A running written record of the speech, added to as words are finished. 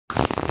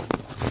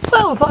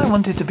Well, if I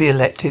wanted to be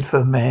elected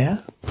for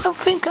mayor, I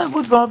think I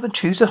would rather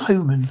choose a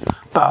human.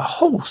 But a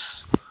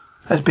horse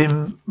has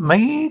been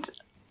made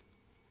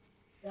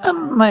a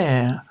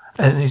mayor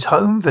in his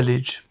home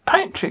village.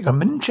 Patrick, a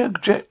miniature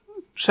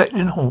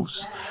jet-setting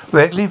horse,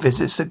 regularly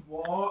visits the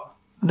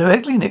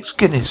next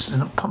Guinness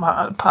in a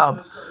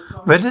pub.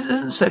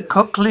 Residents at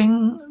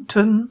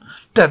Cockington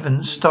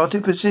Devon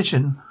started a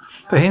petition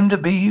for him to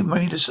be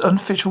made as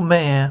unofficial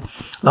mayor.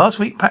 Last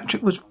week,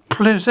 Patrick was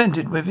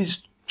presented with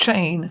his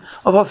chain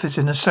of office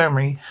in a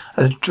ceremony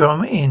at a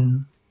Drum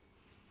Inn.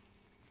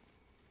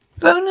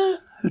 The owner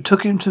who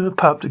took him to the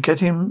pub to get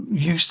him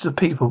used to the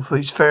people for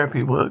his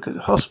therapy work at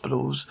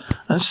hospitals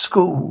and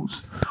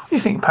schools. We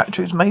think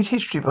Patrick has made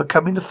history by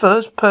becoming the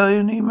first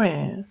pioneer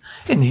mayor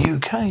in the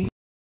UK.